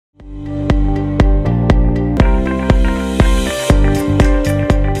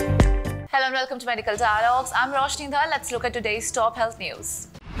to Medical Dialogues. I'm Roshni Dhar. Let's look at today's top health news.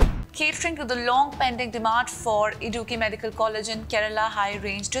 Catering to the long-pending demand for Idukki Medical College in Kerela High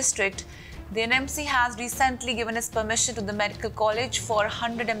Range District, the NMC has recently given its permission to the medical college for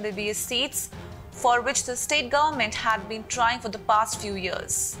 100 MBBS seats, for which the state government had been trying for the past few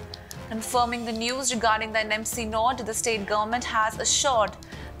years. Confirming the news regarding the NMC nod, the state government has assured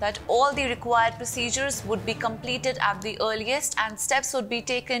that all the required procedures would be completed at the earliest and steps would be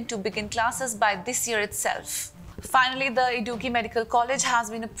taken to begin classes by this year itself. Finally, the Idukki Medical College has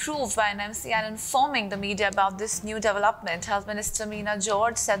been approved by NMC, and informing the media about this new development, Health Minister Meena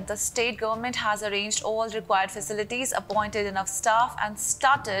George said the state government has arranged all required facilities, appointed enough staff and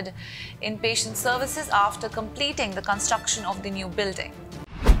started inpatient services after completing the construction of the new building.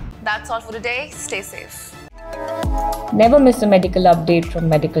 That's all for today. Stay safe. Never miss a medical update from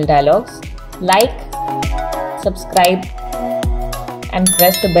Medical Dialogues. Like, subscribe and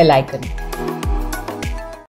press the bell icon.